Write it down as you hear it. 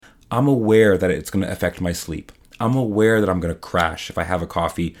I'm aware that it's going to affect my sleep. I'm aware that I'm going to crash. If I have a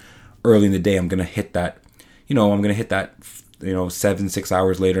coffee early in the day, I'm going to hit that, 6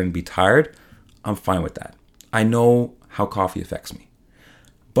 hours later and be tired. I'm fine with that. I know how coffee affects me.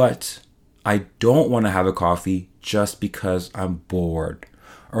 But I don't want to have a coffee just because I'm bored.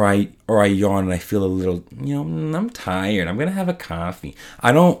 Or I yawn and I feel a little, I'm tired. I'm going to have a coffee.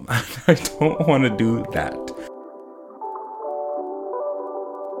 I don't want to do that.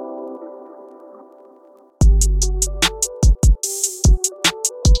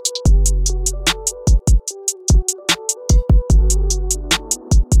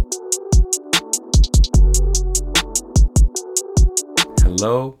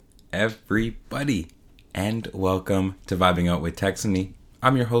 Hello, everybody, and welcome to Vibing Out with Texany.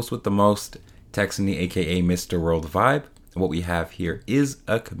 I'm your host with the most, Texany, aka Mr. World Vibe. And what we have here is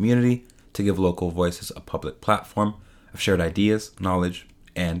a community to give local voices a public platform of shared ideas, knowledge,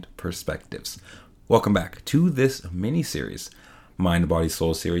 and perspectives. Welcome back to this mini-series, Mind, Body,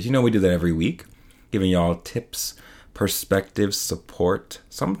 Soul series. We do that every week, giving y'all tips, perspectives, support,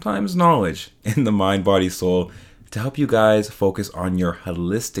 sometimes knowledge in the mind, body, soul, to help you guys focus on your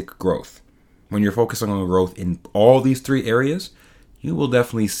holistic growth. When you're focusing on growth in all these three areas, you will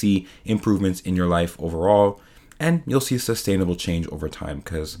definitely see improvements in your life overall, and you'll see sustainable change over time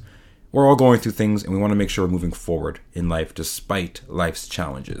because we're all going through things and we want to make sure we're moving forward in life despite life's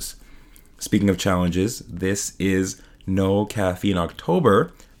challenges. Speaking of challenges, this is No Caffeine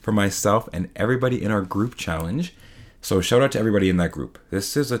October for myself and everybody in our group challenge. So shout out to everybody in that group.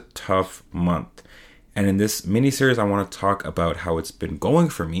 This is a tough month. And in this mini-series, I want to talk about how it's been going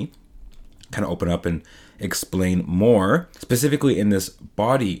for me, kind of open up and explain more. Specifically in this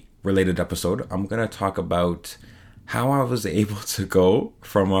body-related episode, I'm going to talk about how I was able to go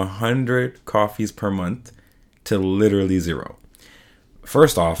from 100 coffees per month to literally 0.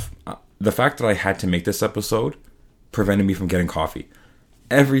 First off, the fact that I had to make this episode prevented me from getting coffee.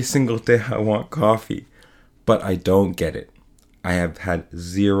 Every single day I want coffee, but I don't get it. I have had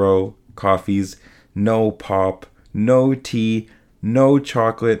 0 coffees. No pop, no tea, no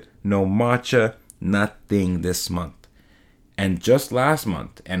chocolate, no matcha, nothing this month. And just last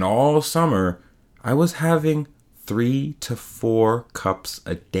month and all summer, I was having 3 to 4 cups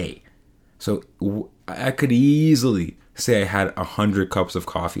a day. So I could easily say I had 100 cups of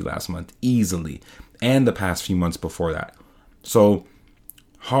coffee last month, easily. And the past few months before that. So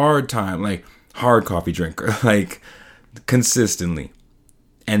hard time, hard coffee drinker, consistently.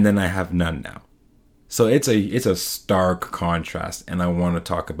 And then I have none now. So it's a stark contrast, and I want to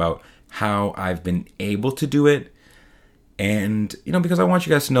talk about how I've been able to do it, and because I want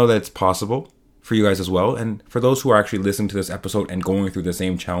you guys to know that it's possible for you guys as well. And for those who are actually listening to this episode and going through the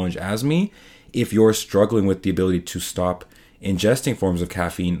same challenge as me, if you're struggling with the ability to stop ingesting forms of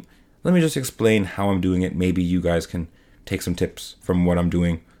caffeine, let me just explain how I'm doing it. Maybe you guys can take some tips from what I'm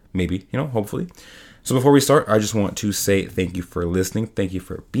doing. Maybe, hopefully. So before we start, I just want to say thank you for listening. Thank you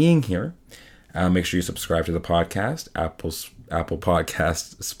for being here. Make sure you subscribe to the podcast, Apple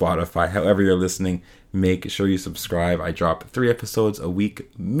Podcasts, Spotify, however you're listening. Make sure you subscribe. I drop 3 episodes a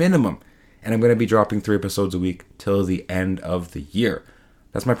week minimum, and I'm going to be dropping 3 episodes a week till the end of the year.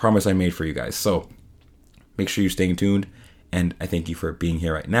 That's my promise I made for you guys. So make sure you're staying tuned, and I thank you for being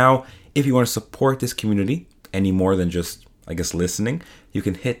here right now. If you want to support this community any more than just, listening, you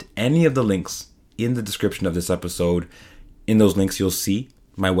can hit any of the links in the description of this episode. In those links, you'll see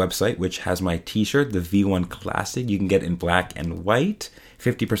my website, which has my t-shirt, the V1 Classic. You can get in black and white,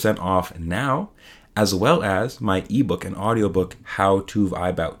 50% off now, as well as my ebook and audiobook, How to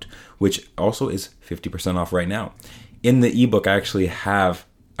Vibe Out, which also is 50% off right now. In the ebook, I actually have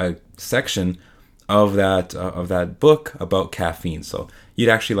a section of that book about caffeine. So you'd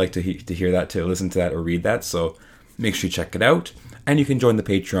actually like to hear that, to listen to that or read that. So make sure you check it out. And you can join the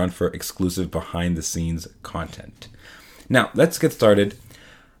Patreon for exclusive behind-the-scenes content. Now, let's get started.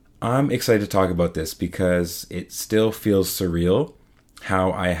 I'm excited to talk about this because it still feels surreal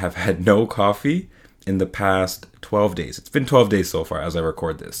how I have had no coffee in the past 12 days. It's been 12 days so far as I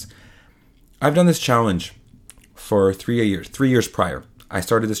record this. I've done this challenge for 3 years prior. I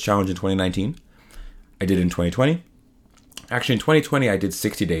started this challenge in 2019. I did it in 2020. Actually, in 2020, I did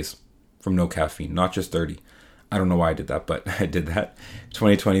 60 days from no caffeine, not just 30. I don't know why I did that, but I did that.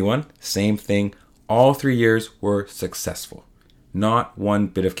 2021, same thing. All 3 years were successful. Not one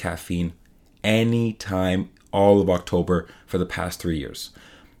bit of caffeine any time all of October for the past 3 years.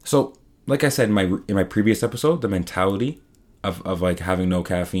 So, like I said in my previous episode, the mentality of having no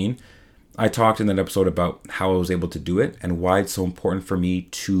caffeine, I talked in that episode about how I was able to do it and why it's so important for me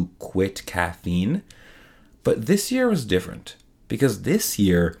to quit caffeine. But this year was different because this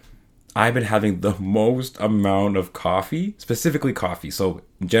year I've been having the most amount of coffee, specifically coffee, so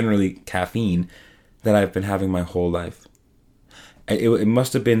generally caffeine, that I've been having my whole life. It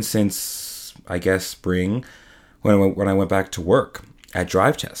must have been since, I guess, spring when I went back to work at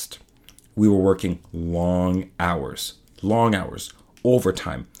Drive Test. We were working long hours,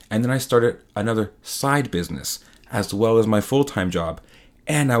 overtime. And then I started another side business as well as my full-time job.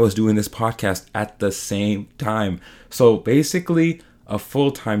 And I was doing this podcast at the same time. So basically, a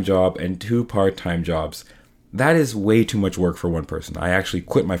full-time job and 2 part-time jobs. That is way too much work for one person. I actually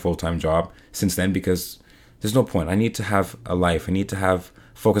quit my full-time job since then because there's no point. I need to have a life. I need to have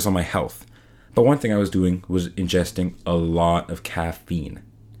focus on my health. But one thing I was doing was ingesting a lot of caffeine.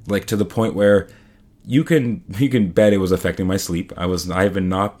 Like to the point where you can bet it was affecting my sleep. I have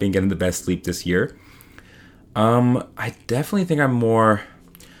not been getting the best sleep this year. I definitely think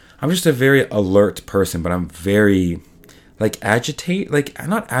I'm just a very alert person, but I'm very not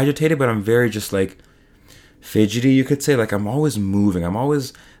agitated, but I'm very just like fidgety, you could say. Like I'm always moving. I'm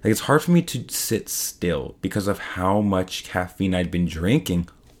always like, it's hard for me to sit still because of how much caffeine I'd been drinking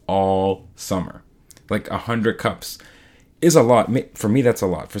all summer. Like 100 cups is a lot. For me, that's a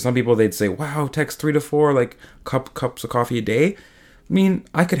lot. For some people, they'd say, wow, Tex 3 to 4 like cups of coffee a day. I mean,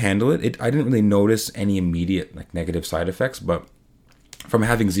 I could handle it. I didn't really notice any immediate like negative side effects, but from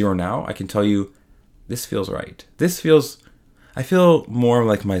having 0 now, I can tell you this feels right. I feel more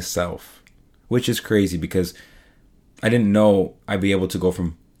like myself, which is crazy because I didn't know I'd be able to go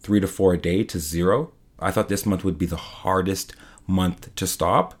from 3 to 4 a day to 0. I thought this month would be the hardest month to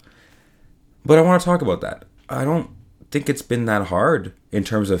stop. But I want to talk about that. I don't think it's been that hard in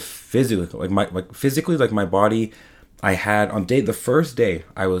terms of physically. Like my body, I had the first day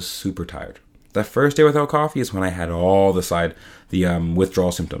I was super tired. The first day without coffee is when I had all the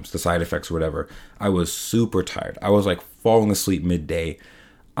withdrawal symptoms, the side effects or whatever. I was super tired. I was like falling asleep midday.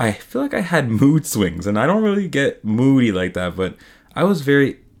 I feel like I had mood swings, and I don't really get moody like that, but I was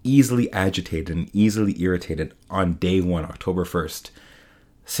very easily agitated and easily irritated on day 1, October 1st.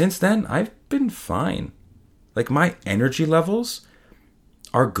 Since then, I've been fine. Like my energy levels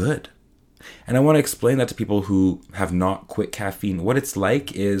are good. And I want to explain that to people who have not quit caffeine. What it's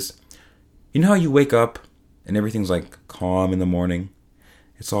like is, you know how you wake up and everything's like calm in the morning?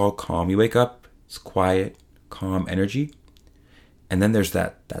 It's all calm. You wake up, it's quiet, calm energy. And then there's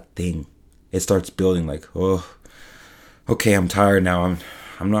that thing. It starts building like, oh, okay, I'm tired now.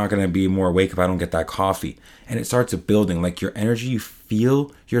 I'm not going to be more awake if I don't get that coffee. And it starts building like your energy. You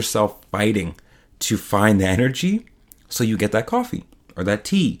feel yourself fighting to find the energy so you get that coffee or that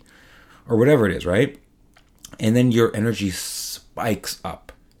tea or whatever it is, right? And then your energy spikes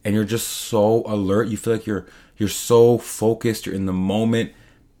up and you're just so alert. You feel like you're so focused. You're in the moment.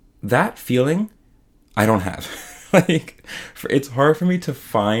 That feeling I don't have. It's hard for me to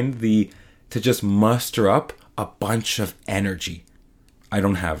find to just muster up a bunch of energy. I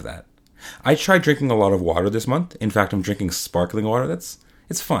don't have that. I tried drinking a lot of water this month. In fact, I'm drinking sparkling water. It's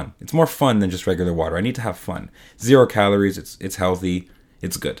fun. It's more fun than just regular water. I need to have fun. 0 calories. It's healthy.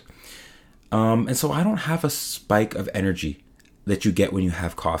 It's good. And so I don't have a spike of energy that you get when you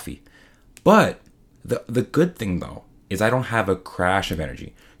have coffee. But the good thing though is I don't have a crash of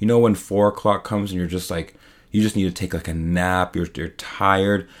energy. You know when 4 o'clock comes and you're just like, you just need to take like a nap. You're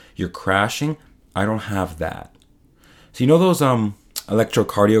tired. You're crashing. I don't have that. So you know those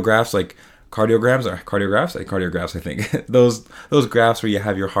electrocardiographs, like cardiographs, I think. those graphs where you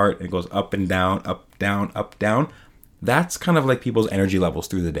have your heart and it goes up and down, up, down, up, down. That's kind of like people's energy levels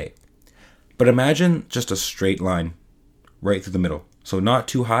through the day. But imagine just a straight line right through the middle. So not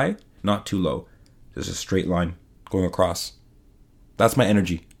too high, not too low. Just a straight line going across. That's my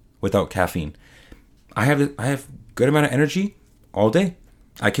energy without caffeine. I have good amount of energy all day.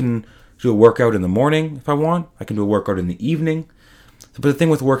 I can do a workout in the morning if I want. I can do a workout in the evening. But the thing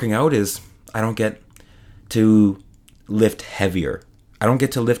with working out is I don't get to lift heavier. I don't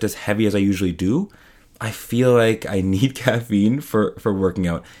get to lift as heavy as I usually do. I feel like I need caffeine for working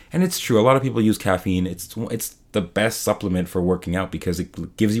out. And it's true. A lot of people use caffeine. It's the best supplement for working out because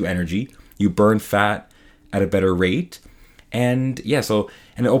it gives you energy. You burn fat at a better rate. And yeah,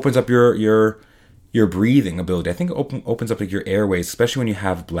 and it opens up your breathing ability. I think it opens up like your airways, especially when you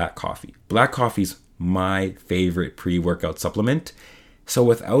have black coffee. Black coffee's my favorite pre-workout supplement. So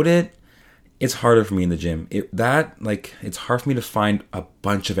without it, it's harder for me in the gym. It's hard for me to find a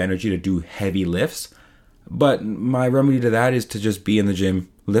bunch of energy to do heavy lifts. But my remedy to that is to just be in the gym,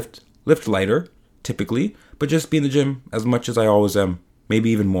 lift lighter, typically, but just be in the gym as much as I always am, maybe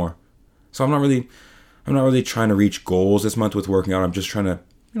even more. So I'm not really trying to reach goals this month with working out. I'm just trying to,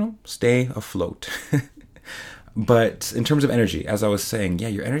 stay afloat. But in terms of energy, as I was saying, yeah,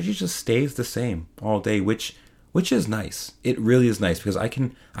 your energy just stays the same all day, which is nice. It really is nice because I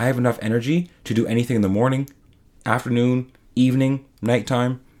have enough energy to do anything in the morning, afternoon, evening,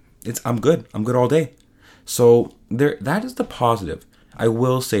 nighttime. I'm good. I'm good all day. So that is the positive. I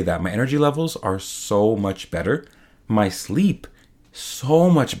will say that my energy levels are so much better. My sleep so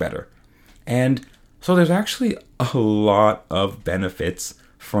much better. And so there's actually a lot of benefits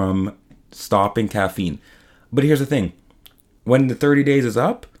from stopping caffeine. But here's the thing. When the 30 days is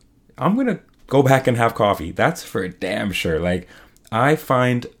up, I'm going to go back and have coffee. That's for damn sure. Like, I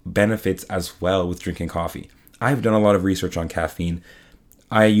find benefits as well with drinking coffee. I've done a lot of research on caffeine.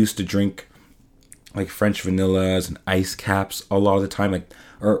 I used to drink like French vanillas and ice caps a lot of the time, like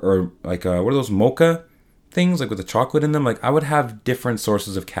or like what are those mocha things, like with the chocolate in them? Like, I would have different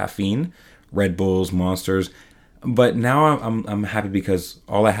sources of caffeine, Red Bulls, Monsters, but now I'm happy because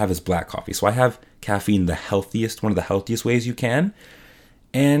all I have is black coffee. So I have caffeine the healthiest, one of the healthiest ways you can,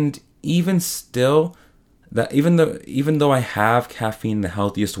 and even still, that even though I have caffeine the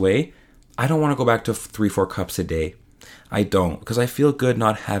healthiest way, I don't want to go back to 3-4 cups a day. I don't, because I feel good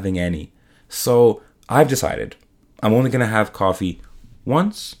not having any. So I've decided I'm only going to have coffee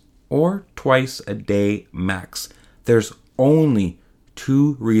once or twice a day max. There's only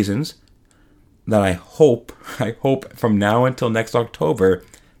 2 reasons that I hope from now until next October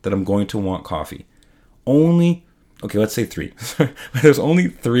that I'm going to want coffee. Okay, let's say 3. There's only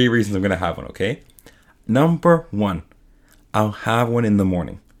 3 reasons I'm going to have one, okay? Number 1, I'll have one in the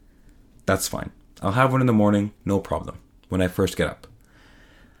morning. That's fine. I'll have one in the morning, no problem, when I first get up.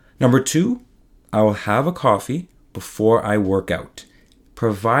 Number 2, I'll have a coffee before I work out,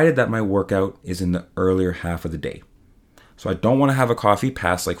 provided that my workout is in the earlier half of the day. So I don't want to have a coffee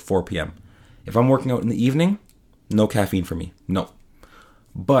past like 4 p.m. If I'm working out in the evening, no caffeine for me. No.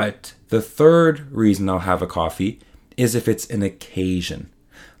 But the 3rd reason I'll have a coffee is if it's an occasion.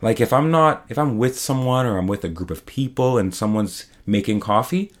 Like if I'm with someone or I'm with a group of people and someone's making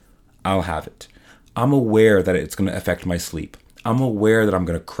coffee, I'll have it. I'm aware that it's going to affect my sleep. I'm aware that I'm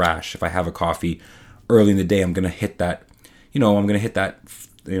going to crash if I have a coffee early in the day. I'm going to hit that,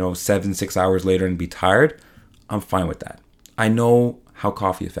 6 hours later and be tired. I'm fine with that. I know how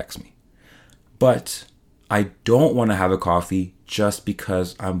coffee affects me. But I don't want to have a coffee just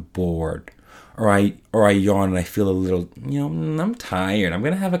because I'm bored or I yawn and I feel a little, I'm tired. I'm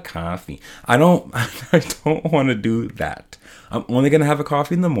going to have a coffee. I don't want to do that. I'm only going to have a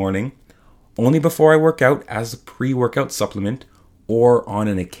coffee in the morning, only before I work out as a pre-workout supplement or on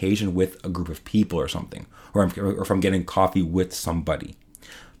an occasion with a group of people or something, or if I'm getting coffee with somebody.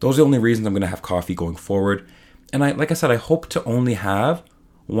 Those are the only reasons I'm going to have coffee going forward. And like I said, I hope to only have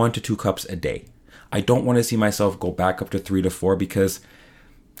 1 to 2 cups a day. I don't want to see myself go back up to 3 to 4 because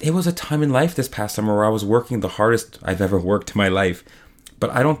it was a time in life this past summer where I was working the hardest I've ever worked in my life.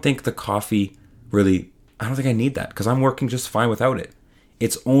 But I don't think the coffee I don't think I need that because I'm working just fine without it.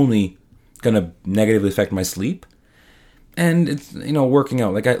 It's only going to negatively affect my sleep. And it's, working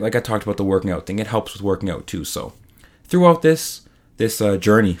out, like I talked about the working out thing, it helps with working out too. So throughout this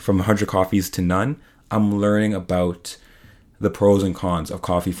journey from 100 coffees to none, I'm learning about the pros and cons of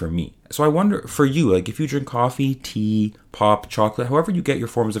coffee for me. So I wonder for you, like if you drink coffee, tea, pop, chocolate, however you get your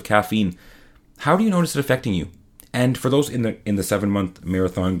forms of caffeine, how do you notice it affecting you? And for those in the 7-month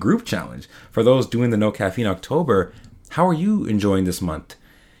marathon group challenge, for those doing the No Caffeine October, how are you enjoying this month?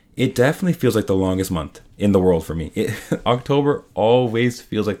 It definitely feels like the longest month in the world for me. October always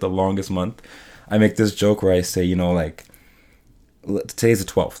feels like the longest month. I make this joke where I say, today's the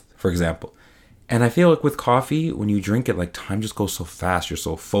 12th, for example. And I feel like with coffee, when you drink it, like time just goes so fast. You're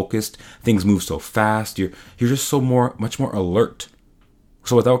so focused. Things move so fast. You're just much more alert.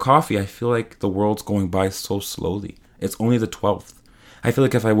 So without coffee, I feel like the world's going by so slowly. It's only the 12th. I feel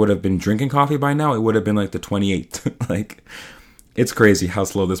like if I would have been drinking coffee by now, it would have been like the 28th. Like, it's crazy how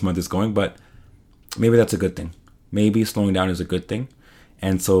slow this month is going, but maybe that's a good thing. Maybe slowing down is a good thing.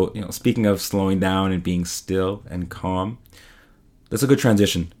 And so, speaking of slowing down and being still and calm, that's a good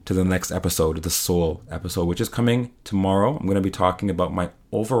transition to the next episode, the soul episode, which is coming tomorrow. I'm going to be talking about my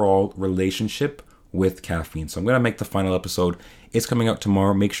overall relationship with caffeine. So I'm going to make the final episode. It's coming out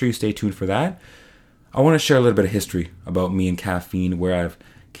tomorrow. Make sure you stay tuned for that. I want to share a little bit of history about me and caffeine, where I've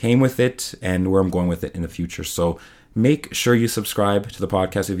came with it and where I'm going with it in the future. So make sure you subscribe to the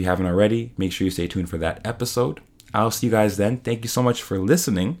podcast if you haven't already. Make sure you stay tuned for that episode. I'll see you guys then. Thank you so much for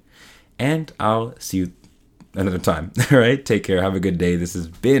listening, and I'll see you another time. All right, take care. Have a good day. This has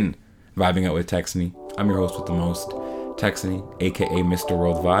been Vibing Out with Texany. I'm your host with the most, Texany, aka Mr.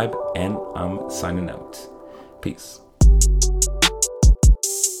 World Vibe, and I'm signing out. Peace.